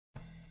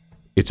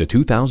It's a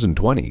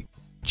 2020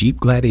 Jeep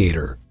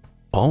Gladiator.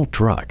 All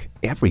truck,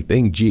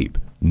 everything Jeep,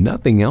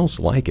 nothing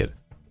else like it.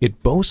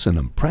 It boasts an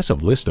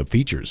impressive list of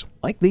features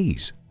like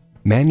these: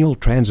 manual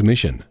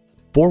transmission,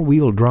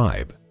 4-wheel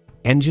drive,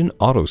 engine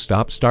auto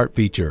stop start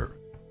feature,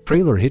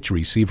 trailer hitch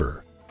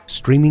receiver,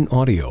 streaming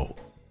audio,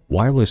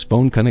 wireless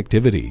phone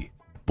connectivity,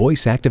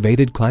 voice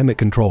activated climate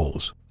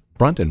controls,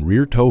 front and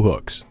rear tow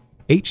hooks,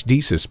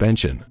 HD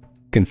suspension,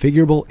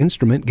 configurable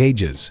instrument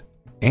gauges,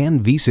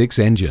 and V6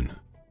 engine.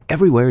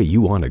 Everywhere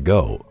you want to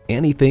go,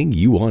 anything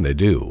you want to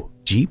do,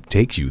 Jeep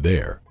takes you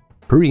there.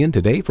 Hurry in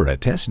today for a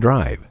test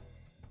drive.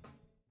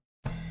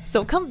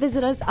 So come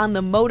visit us on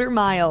the Motor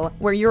Mile,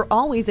 where you're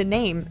always a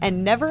name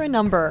and never a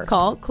number.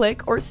 Call,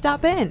 click, or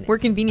stop in. We're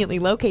conveniently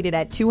located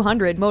at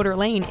 200 Motor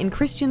Lane in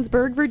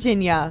Christiansburg,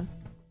 Virginia.